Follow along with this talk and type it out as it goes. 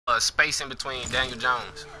space in between Daniel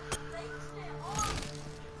Jones.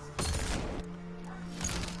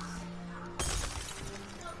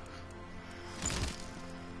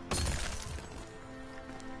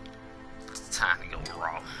 It's time to go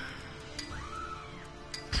raw.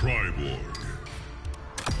 Triborg.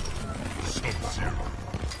 Sub-Zero.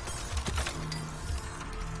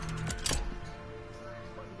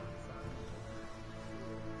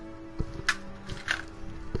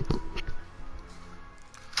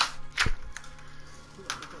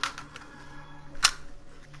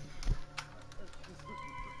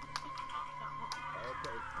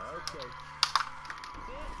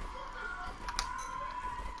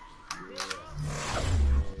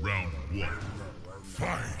 Round one.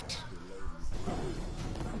 Fight!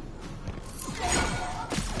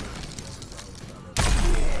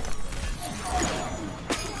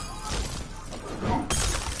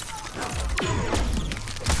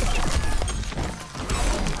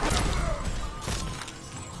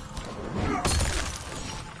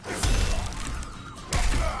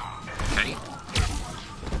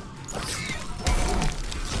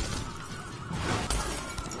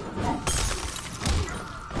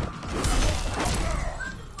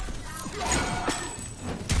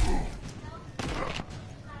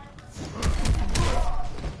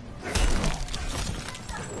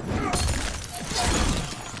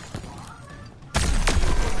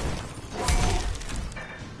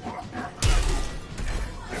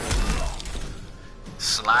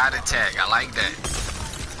 Slide attack, I like that.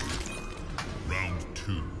 Round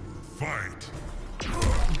two. Fight!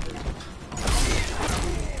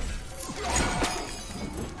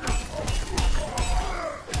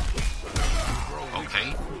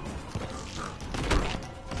 Okay.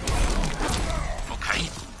 Okay.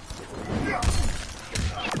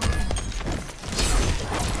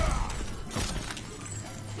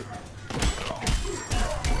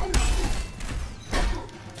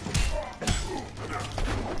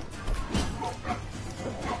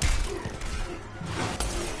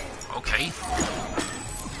 Okay.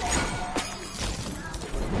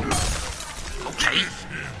 Okay.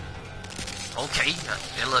 Okay.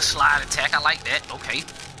 That little slide attack, I like that. Okay.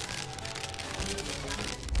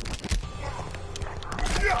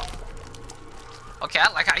 Okay,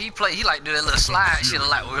 I like how he play. He like do that little slide shit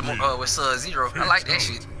like with Sub-Zero. I like that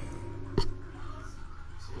shit.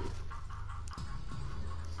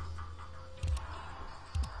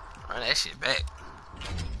 Run that shit back.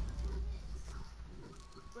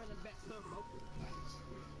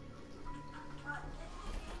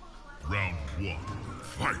 Round one.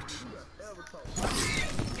 Fight!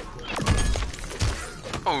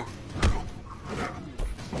 Oh.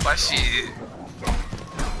 My shit.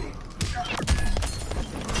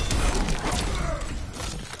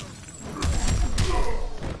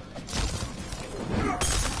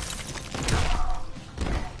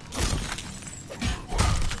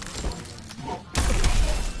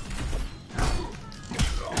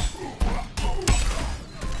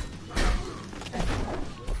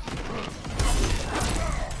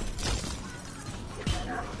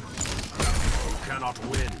 Cannot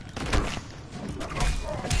win.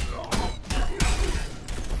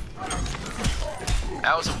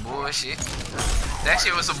 That was some bullshit. That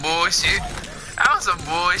shit was some bullshit. That was some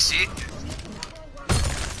bullshit.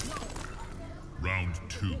 Round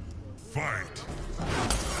two. Fight!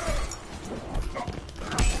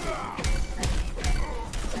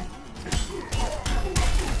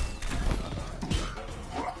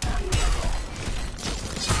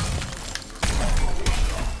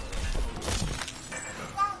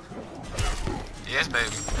 Yes, baby.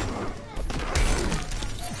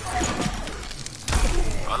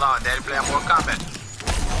 Hold on, Daddy, playing more combat.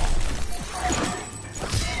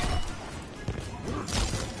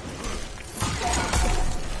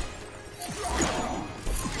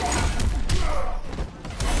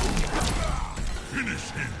 Finish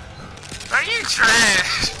him! Are you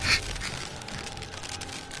trash?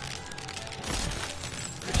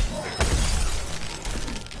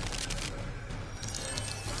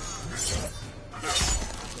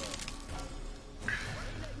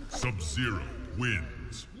 Sub-Zero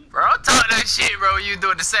wins. Bro, don't talk that shit, bro. You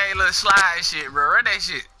doing the same little slide shit, bro. Run that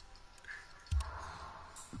shit.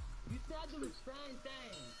 You said do the same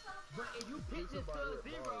thing, but if you pick this Sub-Zero,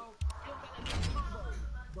 you gotta get combos.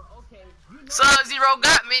 But okay, you know Sub-Zero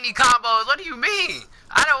got many combos. What do you mean?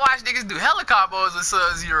 I done watch niggas do hella combos with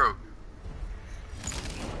Sub-Zero.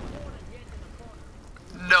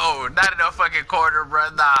 No, not in no fucking corner, bro.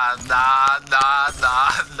 Nah.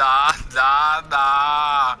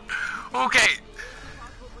 Okay.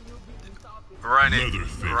 Run it.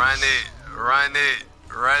 Leatherface. Run it. Run it.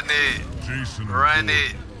 Run it. Jason Run Bourne.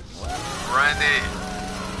 it. Run it.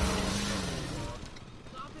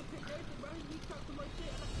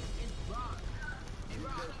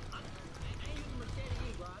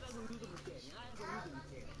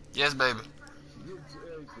 Yes, baby.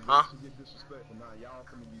 Huh?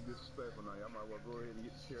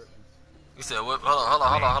 You said what?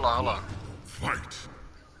 Hold on. Fight.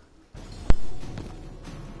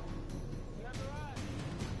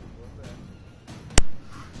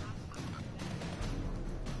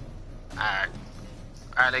 Alright.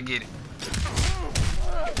 Alright, let's get it.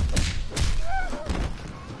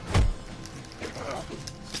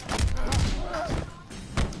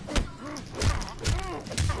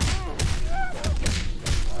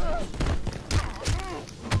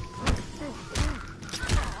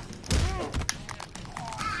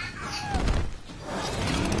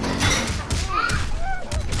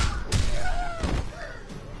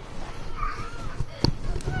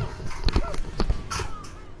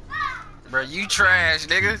 Bro, you trash,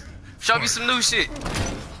 nigga. Show me some new shit.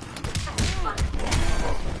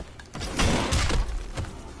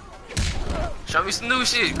 Show me some new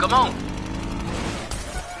shit. Come on.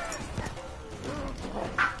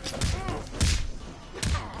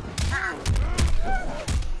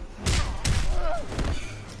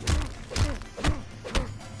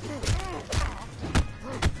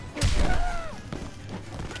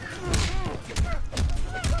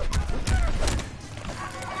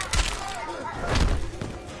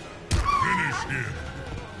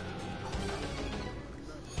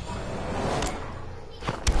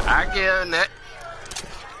 I give him that.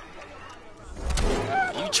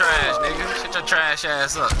 You trash, nigga. Shut your trash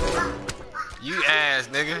ass up. You ass,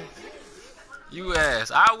 nigga. You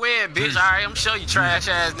ass. I win, bitch. Alright, I'ma show you trash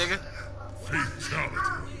ass, nigga.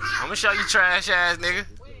 I'ma show you trash ass, nigga.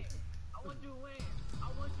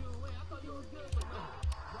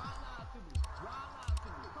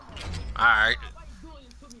 Alright.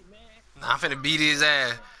 Now I'm finna beat his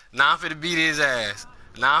ass. Now I'm finna beat his ass.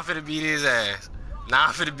 Now I'm finna beat his ass. Now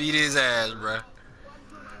I'm finna beat his ass, bruh.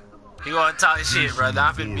 He wanna talk shit, bruh. Now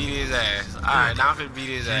I'm finna beat his ass. Alright, now I'm finna beat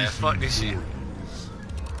his ass. Fuck this shit.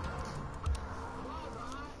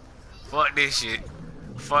 Fuck this shit.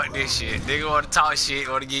 Fuck this shit. Nigga wanna talk shit,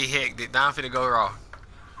 wanna get hectic. Now I'm finna go raw.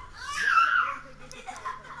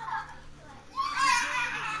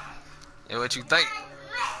 And what you think?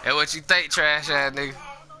 And what you think, trash ass nigga?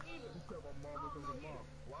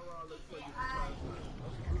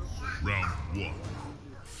 Round one.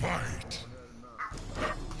 Fight.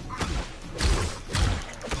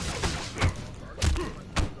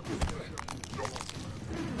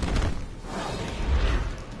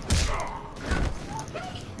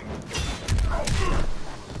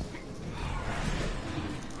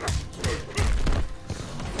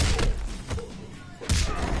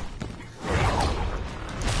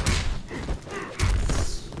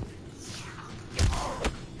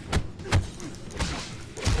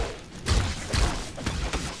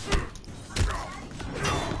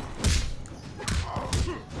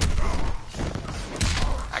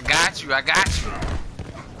 I got you.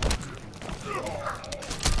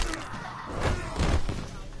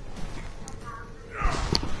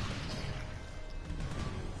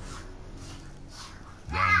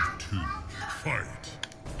 Round two. Fight.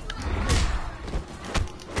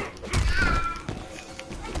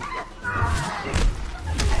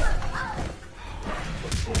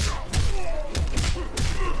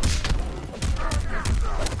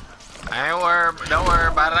 I ain't worried. Don't worry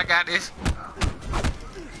about it. I got this.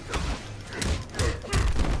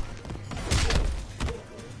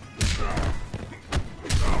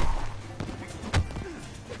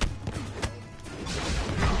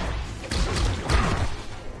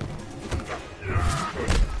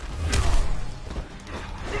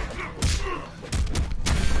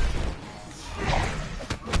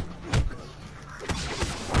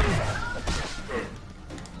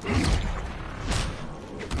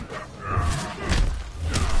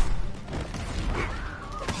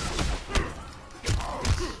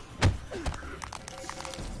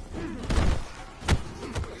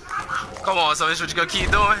 Come on, so this what you gonna keep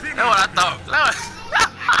doing? That's what I thought.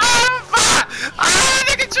 Oh,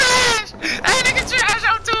 nigga trash! Hey, nigga trash,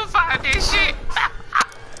 I'm too fine this shit.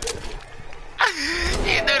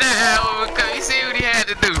 He knew that album would come. You see what he had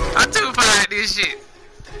to do. I'm too fine this shit.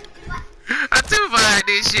 I'm too fine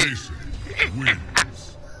this shit.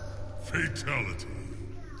 Wins. Fatality.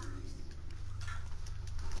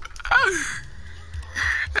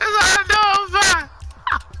 That's all I know, I'm fine.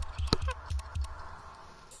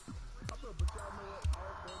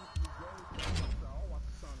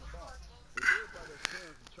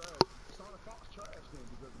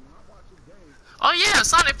 Oh yeah,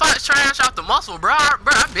 Sonic Fox trash off the muscle, bro.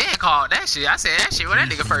 Bro, I been called that shit. I said that shit when that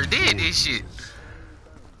nigga first did this shit.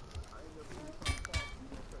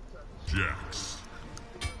 Jax.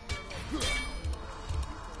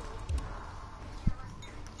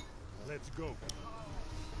 Let's go.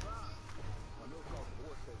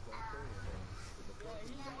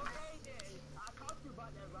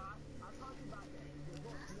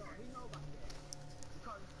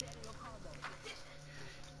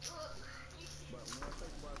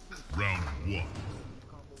 Round 1.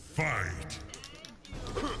 Fight.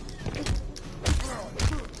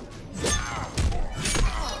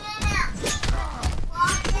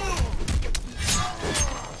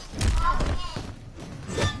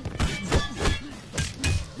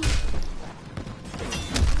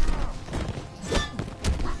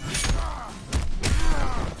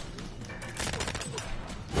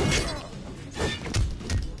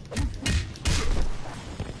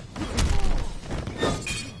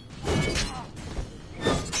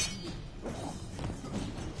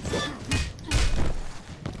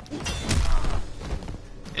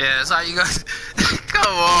 Yeah, that's how you go.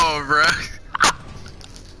 Come on, bro.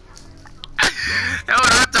 That's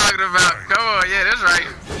what I'm talking about. Come on, yeah, that's right.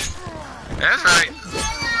 That's right.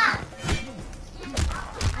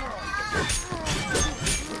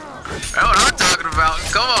 That's what I'm talking about.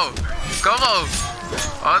 Come on. Come on.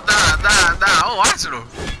 Oh, nah. I'm watching him.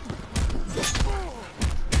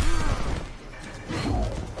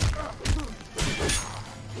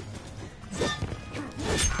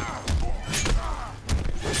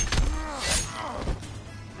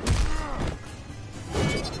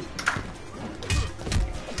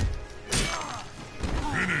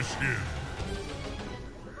 Finish him.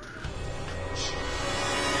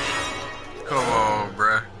 Come on,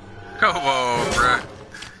 bruh. Come on, bruh.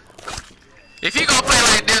 If you gonna play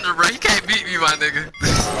like Denver, bro, you can't beat me, my nigga.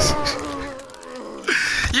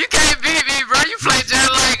 You can't beat me, bro. You play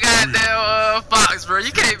just like goddamn Fox, bro.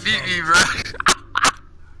 You can't beat me, bro.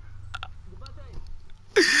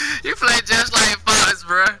 You play just like Fox,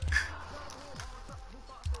 bro.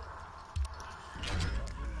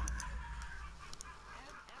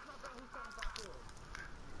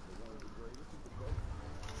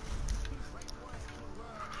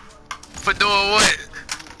 For doing what?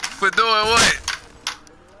 For doing what?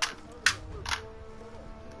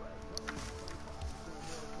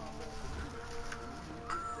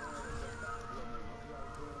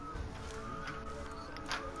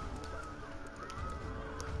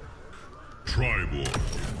 Tribal.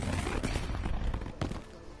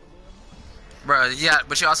 Bro, yeah,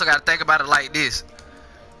 but you also gotta think about it like this.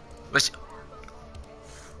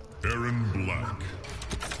 Aaron Black.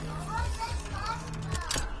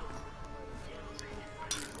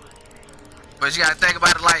 But you gotta think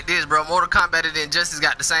about it like this, bro. Mortal Kombat and Injustice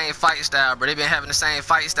got the same fight style, bro. They've been having the same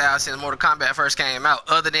fight style since Mortal Kombat first came out.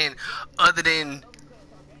 Other than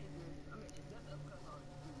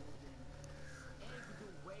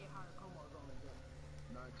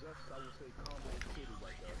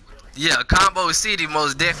yeah, Combo City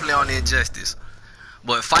most definitely on the Injustice.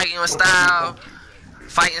 But fighting style,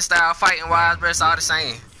 fighting wise, bro, it's all the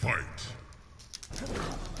same. Fight.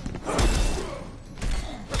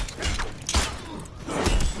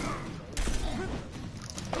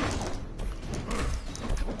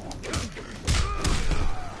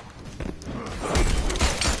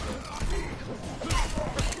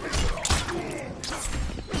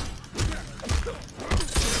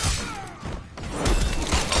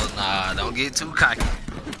 Oh nah, don't get too cocky.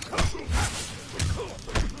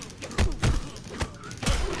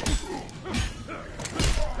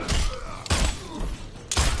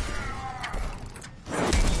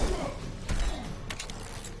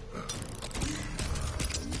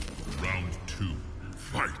 Round 2.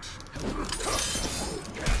 Fight.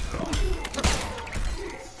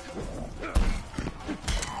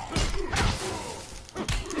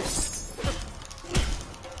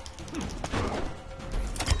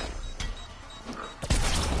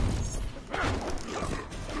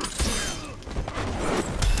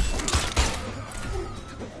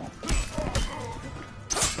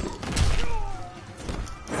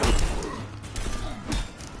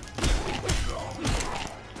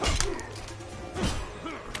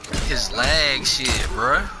 His lag shit,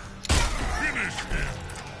 bruh. Finish him.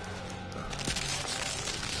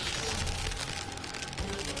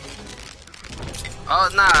 Oh,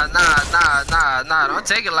 nah. Don't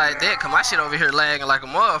take it like that, cause my shit over here lagging like a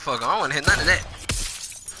motherfucker. I don't wanna hit none of that.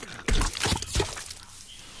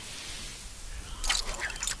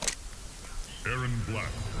 Aaron Black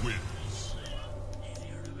wins.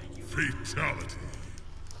 Fatality.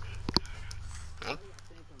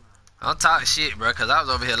 Don't talk shit, bro, because I was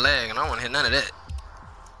over here lagging. I don't want to hear none of that.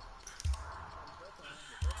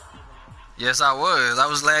 Yes, I was. I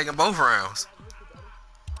was lagging both rounds.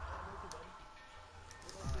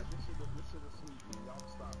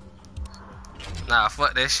 Nah,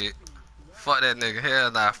 fuck that shit. Fuck that nigga.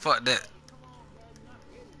 Hell nah, fuck that.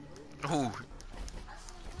 Who?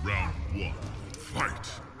 Round one. Fight.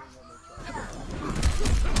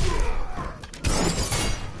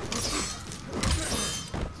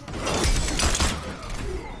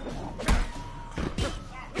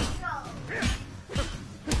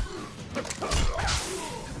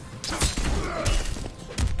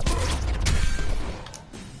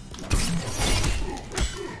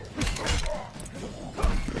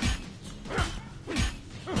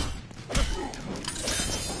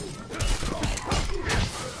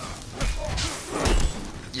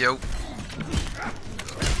 Yo.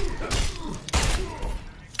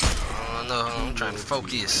 Oh no, I'm trying to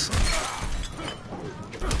focus.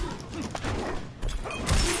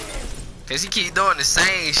 Cause he keep doing the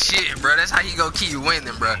same shit, bro. That's how he gonna keep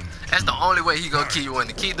winning, bro. That's the only way he gonna keep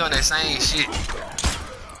winning. Keep doing that same shit.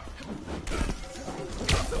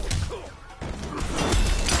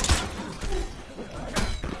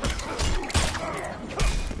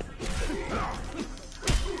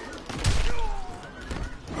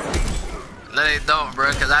 No, they don't,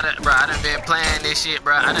 bro. Cause I done been playing this shit,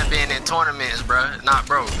 bro. I done been in tournaments, bro. Not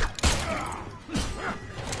broke.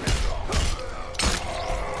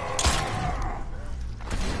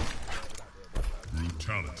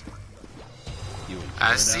 Brutality.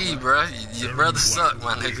 I see, bro. Your brother suck,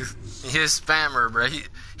 my nigga. He a spammer, bro. He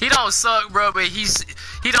don't suck, bro, but he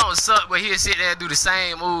don't suck, but he'll sit there and do the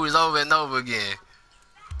same moves over and over again.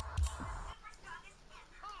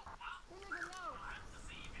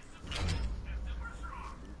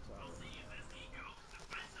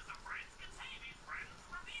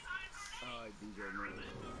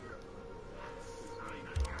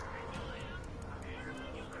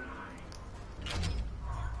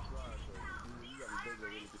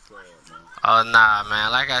 Oh, nah,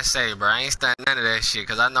 man. Like I say, bro, I ain't studying none of that shit,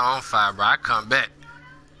 because I know I'm fire, bro. I come back.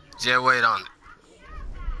 Just wait on it.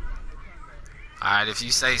 Alright, if you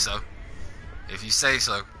say so. If you say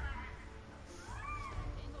so.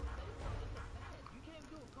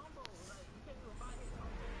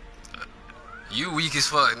 You weak as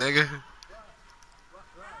fuck, nigga.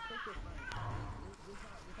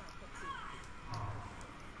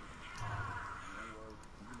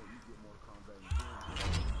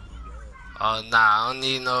 Oh, nah, I don't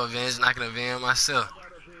need no avenge. I can avenge myself.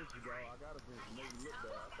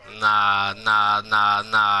 Nah.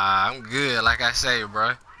 I'm good, like I say,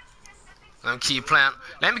 bro. Let me keep playing.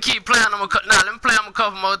 Let me keep playing him. Let me play him a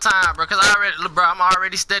couple more times, bro. Cause I'm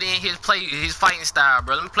already studying his fighting style,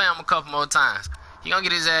 bro. Let me play him a couple more times. He gonna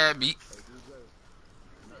get his ass beat.